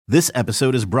This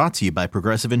episode is brought to you by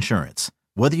Progressive Insurance.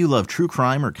 Whether you love true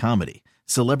crime or comedy,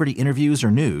 celebrity interviews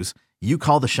or news, you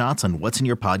call the shots on what's in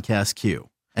your podcast queue.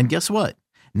 And guess what?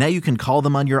 Now you can call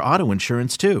them on your auto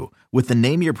insurance too with the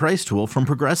Name Your Price tool from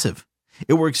Progressive.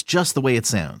 It works just the way it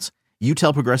sounds. You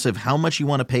tell Progressive how much you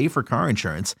want to pay for car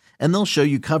insurance, and they'll show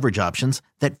you coverage options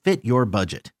that fit your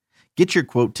budget. Get your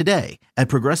quote today at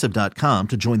Progressive.com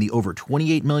to join the over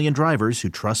 28 million drivers who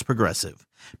trust Progressive.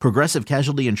 Progressive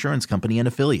Casualty Insurance Company and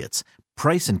Affiliates.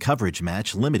 Price and coverage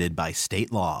match limited by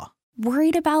state law.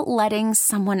 Worried about letting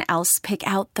someone else pick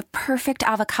out the perfect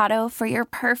avocado for your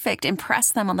perfect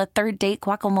impress them on the third date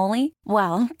guacamole?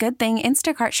 Well, good thing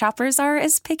Instacart shoppers are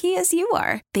as picky as you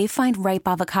are. They find ripe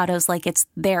avocados like it's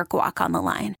their guac on the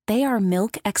line. They are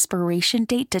milk expiration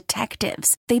date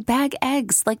detectives. They bag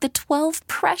eggs like the 12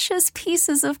 precious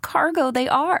pieces of cargo they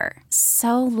are.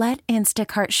 So let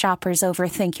Instacart shoppers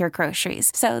overthink your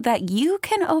groceries so that you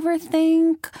can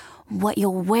overthink what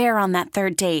you'll wear on that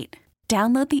third date.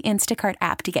 Download the Instacart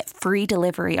app to get free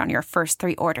delivery on your first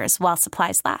 3 orders while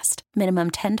supplies last.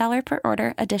 Minimum $10 per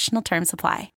order. Additional terms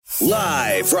apply.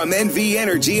 Live from NV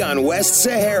Energy on West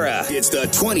Sahara, it's the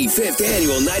 25th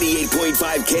annual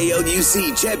 98.5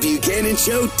 KLUC Chet Buchanan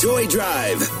Show Toy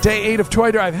Drive. Day 8 of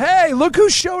Toy Drive. Hey, look who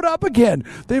showed up again.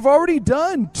 They've already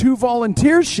done 2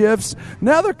 volunteer shifts.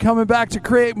 Now they're coming back to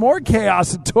create more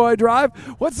chaos at Toy Drive.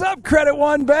 What's up, Credit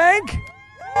One Bank?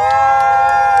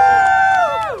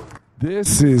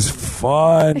 This is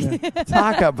fun.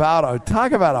 Talk about a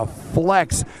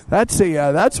flex.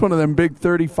 That's one of them big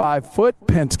 35-foot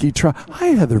Penske truck. Hi,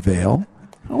 Heather Vale.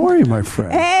 How are you, my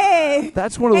friend? Hey.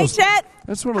 That's one of those. Hey, Chet.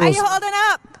 That's one of those. How you holding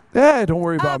up? Yeah, don't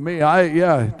worry about me.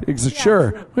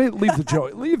 Sure. Wait, leave the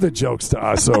joke. Leave the jokes to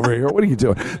us over here. What are you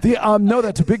doing? No,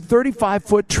 that's a big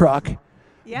 35-foot truck.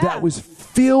 Yeah. That was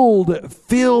filled.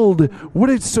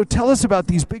 So tell us about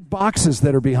these big boxes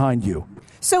that are behind you.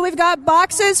 So we've got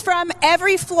boxes from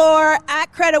every floor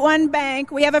at Credit One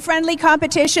Bank. We have a friendly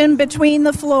competition between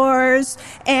the floors,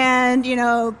 and,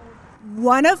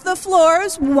 one of the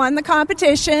floors won the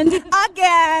competition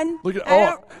again.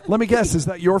 Let me guess, is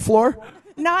that your floor?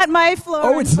 Not my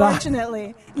floor, it's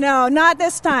unfortunately. No, not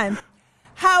this time.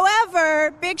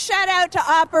 However, big shout out to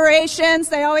operations.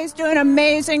 They always do an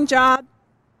amazing job.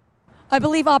 I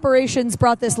believe operations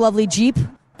brought this lovely Jeep.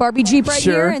 Barbie Jeep right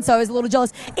here, and so I was a little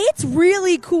jealous. It's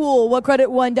really cool what Credit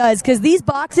One does, because these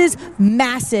boxes,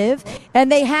 massive,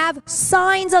 and they have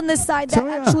signs on the side that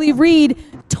actually read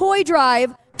Toy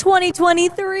Drive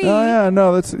 2023. Oh, yeah,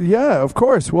 no, of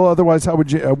course. Well, otherwise, how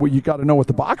would you, you got to know what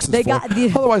the box is for.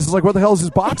 Otherwise, it's like, what the hell is this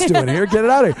box doing here? Get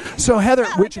it out of here. So, Heather,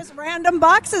 just random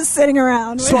boxes sitting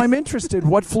around. So I'm interested,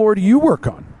 what floor do you work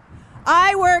on?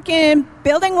 I work in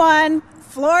Building 1,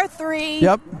 Floor 3.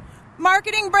 Yep.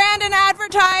 Marketing, brand, and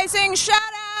advertising. Shout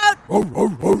out. I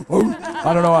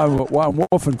don't know. I'm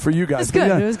wolfing for you guys. It's good.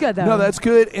 Yeah. It was good, though. No, that's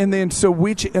good. And then,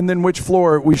 which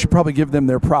floor? We should probably give them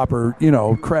their proper,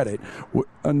 credit.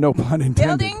 No pun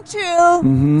intended. Building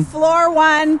 2, Floor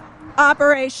 1,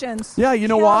 operations. Yeah, you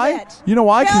know why? You know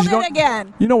why? Build it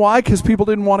again. You know why? Because people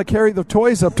didn't want to carry the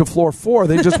toys up to floor 4.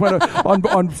 They just went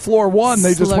on floor 1.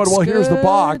 They just went, well, here's the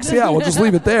box. Yeah, we'll just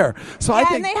leave it there. So I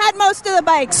think, and they had most of the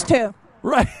bikes too.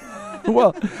 Right.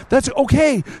 Well, that's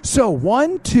okay. So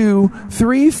 1, 2,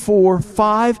 3, 4,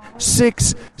 5,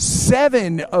 6,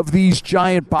 7 of these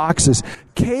giant boxes.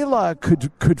 Kayla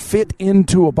could fit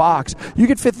into a box. You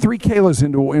could fit 3 Kaylas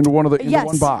into one of into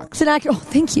one box. It's an accurate. Oh,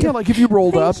 thank you. Yeah, like if you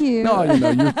rolled up. Thank you. No,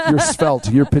 you're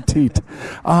svelte. You're petite.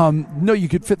 No, you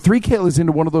could fit 3 Kaylas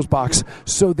into one of those boxes.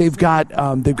 So they've got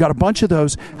a bunch of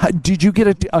those. Did you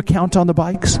get a count on the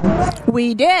bikes?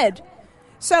 We did.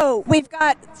 So we've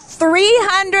got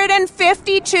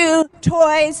 352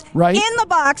 toys in the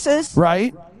boxes.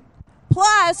 Right.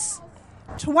 Plus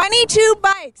 22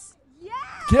 bikes. Yeah.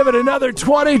 Give it another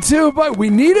 22 bikes.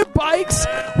 We needed bikes.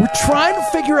 We're trying to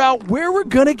figure out where we're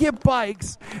going to get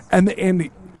bikes. And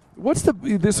what's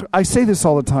this? I say this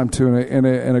all the time too, and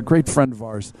a great friend of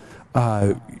ours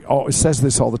says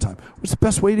this all the time. What's the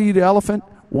best way to eat an elephant?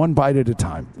 1 bite at a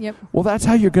time. Yep. Well, that's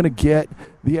how you're going to get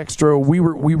the extra. We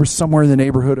were somewhere in the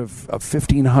neighborhood of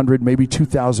 1,500, maybe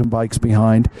 2,000 bikes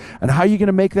behind. And how you're going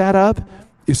to make that up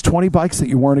is 20 bikes that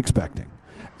you weren't expecting.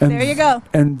 And there you go.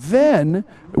 And then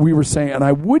we were saying, and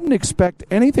I wouldn't expect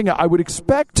anything. I would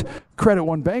expect Credit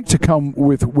One Bank to come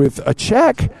with a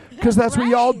check, because that's what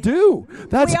y'all do.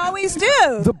 We always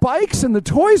do. The bikes and the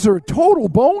toys are a total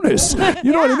bonus.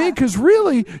 You know what I mean? Because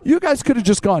really, you guys could have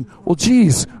just gone, well,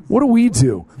 geez, what do we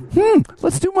do?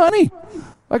 Let's do money.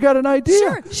 I got an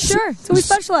idea. Sure. So we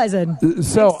specialize in.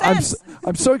 So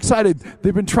I'm so excited.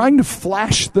 They've been trying to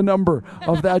flash the number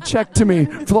of that check to me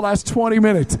for the last 20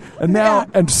 minutes. And now,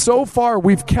 and so far,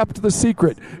 we've kept the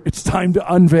secret. It's time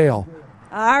to unveil.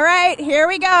 All right, here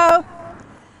we go.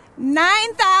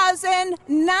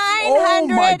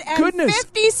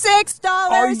 $9,956.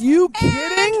 Are you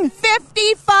kidding?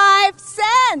 55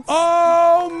 cents.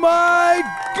 Oh my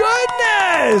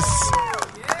goodness!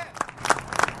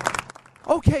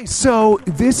 Okay, so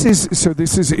this is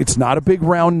it's not a big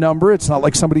round number. It's not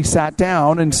like somebody sat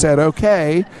down and said,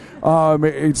 "Okay." It's No,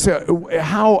 where? it's a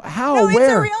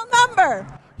real number.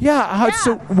 Yeah.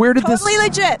 So where did totally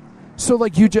legit. So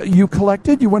like you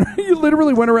collected? You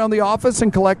literally went around the office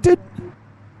and collected?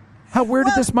 Where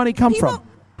did this money come from?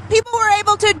 People were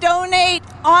able to donate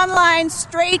online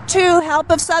straight to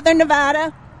Help of Southern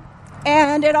Nevada,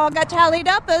 and it all got tallied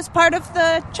up as part of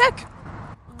the check.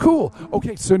 Cool.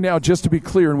 Okay, so now just to be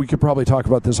clear, and we could probably talk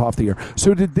about this off the air.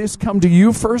 So did this come to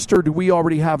you first, or do we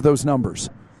already have those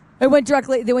numbers? It went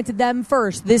directly. They went to them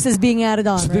first. This is being added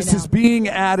on. So right this now. is being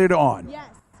added on. Yes.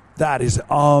 That is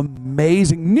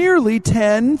amazing. Nearly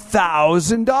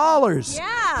 $10,000.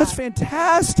 Yeah. That's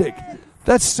fantastic.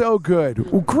 That's so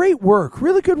good. Well, great work.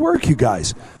 Really good work, you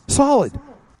guys. Solid.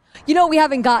 You know what we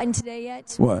haven't gotten today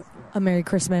yet? What? A Merry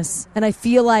Christmas. And I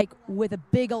feel like with a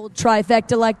big old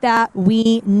trifecta like that,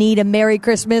 we need a Merry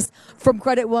Christmas from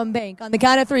Credit One Bank. On the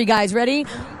count of three, guys. Ready?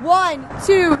 1,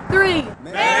 2, 3.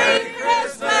 Merry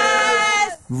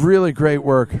Christmas! Really great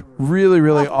work. Really,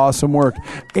 really awesome work.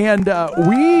 And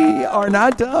we are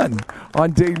not done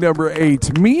on day number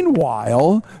 8.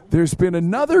 Meanwhile, there's been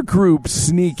another group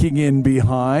sneaking in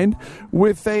behind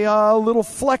with a little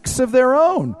flex of their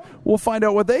own. We'll find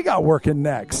out what they got working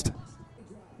next.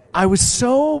 I was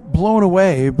so blown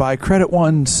away by Credit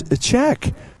One's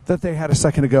check that they had a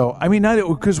second ago. I mean,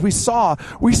 because we saw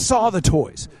the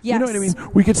toys. Yes. You know what I mean?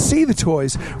 We could see the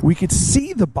toys. We could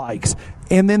see the bikes.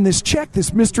 And then this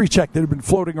mystery check that had been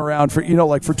floating around for,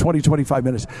 for 20, 25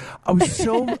 minutes. I was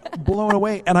so blown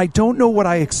away. And I don't know what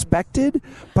I expected,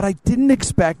 but I didn't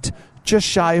expect just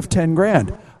shy of 10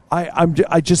 grand.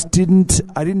 I just didn't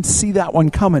see that one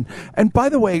coming. And by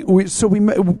the way,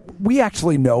 we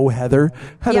actually know Heather.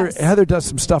 Yes. Heather does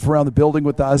some stuff around the building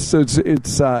with us. So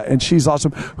it's and she's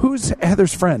awesome. Who's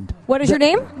Heather's friend? What is your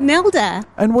name? Nelda.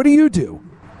 And what do you do?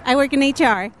 I work in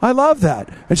HR. I love that.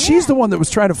 And she's the one that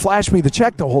was trying to flash me the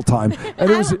check the whole time.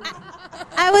 And it was.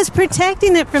 I was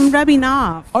protecting it from rubbing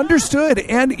off. Understood.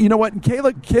 And you know what?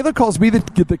 Kayla calls me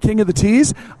the king of the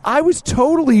teas. I was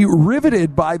totally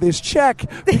riveted by this check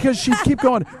because she'd keep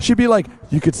going. She'd be like,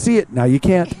 "You could see it. Now you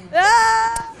can't.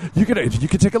 You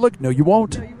could take a look. No, you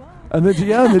won't." And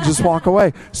then just walk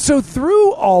away. So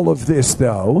through all of this,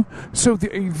 though,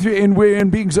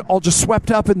 and being all just swept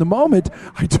up in the moment,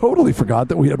 I totally forgot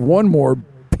that we had one more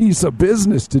piece of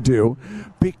business to do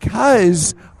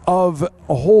because of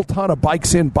a whole ton of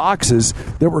bikes in boxes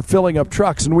that were filling up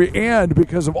trucks, and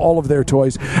because of all of their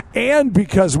toys, and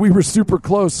because we were super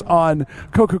close on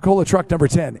Coca-Cola truck number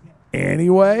 10.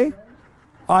 Anyway,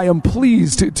 I am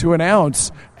pleased to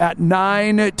announce at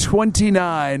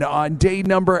 9:29 on day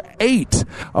number 8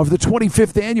 of the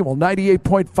 25th annual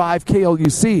 98.5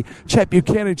 KLUC Chet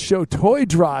Buchanan Show Toy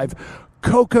Drive,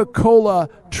 Coca-Cola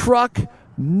truck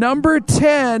number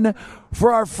 10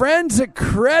 for our friends at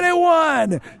Credit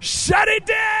One. Shut it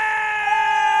down!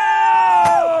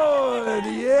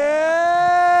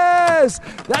 Yes!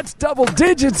 That's double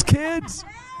digits, kids.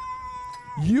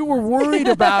 You were worried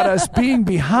about us being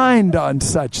behind on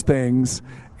such things,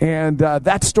 and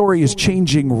that story is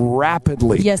changing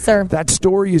rapidly. Yes, sir. That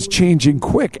story is changing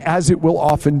quick, as it will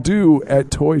often do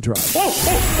at Toy Drive.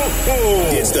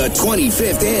 It's the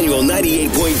 25th annual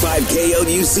 98.5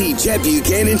 KLUC Chet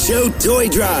Buchanan Show Toy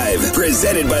Drive,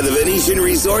 presented by the Venetian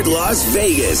Resort Las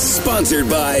Vegas, sponsored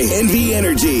by NV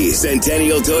Energy,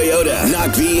 Centennial Toyota,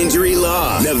 Knock V Injury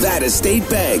Law, Nevada State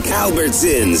Bank,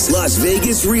 Albertsons, Las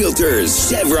Vegas Realtors,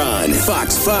 Chevron,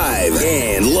 Fox 5,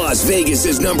 and Las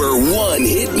Vegas's #1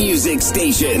 hit music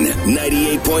station,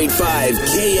 98.5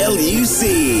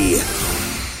 KLUC.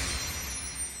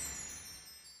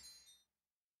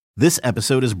 This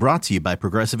episode is brought to you by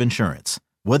Progressive Insurance.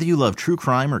 Whether you love true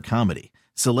crime or comedy,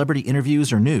 celebrity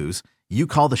interviews or news, you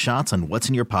call the shots on what's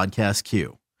in your podcast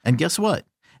queue. And guess what?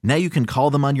 Now you can call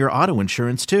them on your auto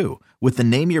insurance too with the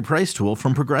Name Your Price tool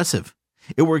from Progressive.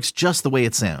 It works just the way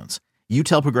it sounds. You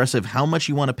tell Progressive how much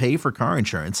you want to pay for car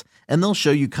insurance, and they'll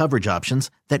show you coverage options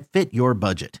that fit your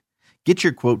budget. Get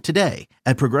your quote today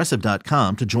at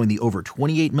Progressive.com to join the over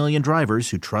 28 million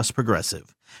drivers who trust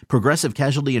Progressive. Progressive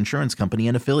Casualty Insurance Company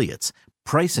and Affiliates.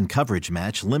 Price and coverage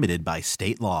match limited by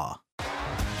state law.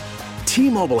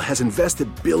 T-Mobile has invested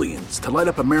billions to light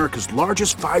up America's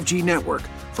largest 5G network,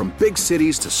 from big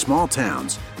cities to small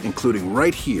towns, including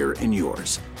right here in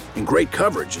yours. And great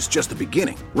coverage is just the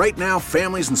beginning. Right now,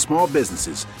 families and small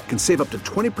businesses can save up to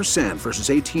 20% versus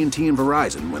AT&T and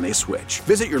Verizon when they switch.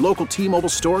 Visit your local T-Mobile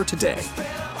store today.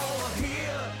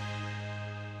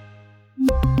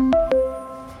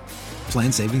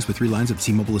 Plan savings with 3 lines of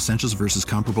T-Mobile Essentials versus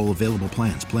comparable available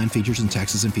plans. Plan features and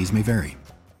taxes and fees may vary.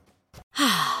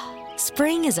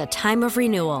 Spring is a time of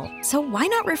renewal, so why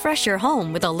not refresh your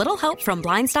home with a little help from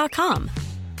Blinds.com?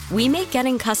 We make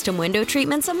getting custom window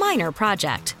treatments a minor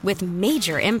project with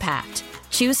major impact.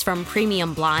 Choose from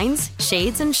premium blinds,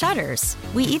 shades, and shutters.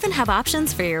 We even have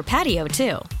options for your patio,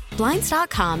 too.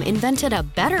 Blinds.com invented a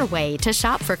better way to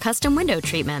shop for custom window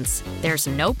treatments. There's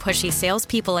no pushy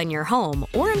salespeople in your home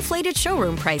or inflated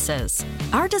showroom prices.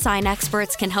 Our design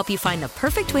experts can help you find the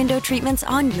perfect window treatments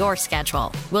on your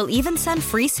schedule. We'll even send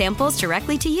free samples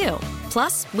directly to you.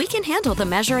 Plus, we can handle the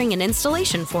measuring and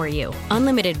installation for you.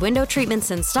 Unlimited window treatments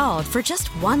installed for just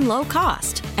one low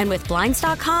cost. And with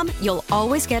Blinds.com, you'll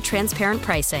always get transparent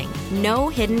pricing. No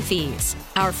hidden fees.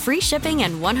 Our free shipping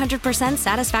and 100%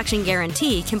 satisfaction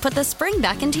guarantee can put the spring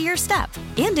back into your step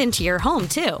and into your home,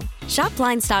 too. Shop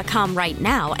Blinds.com right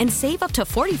now and save up to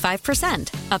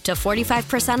 45%. Up to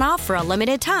 45% off for a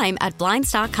limited time at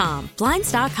Blinds.com.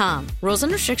 Blinds.com. Rules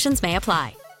and restrictions may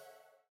apply.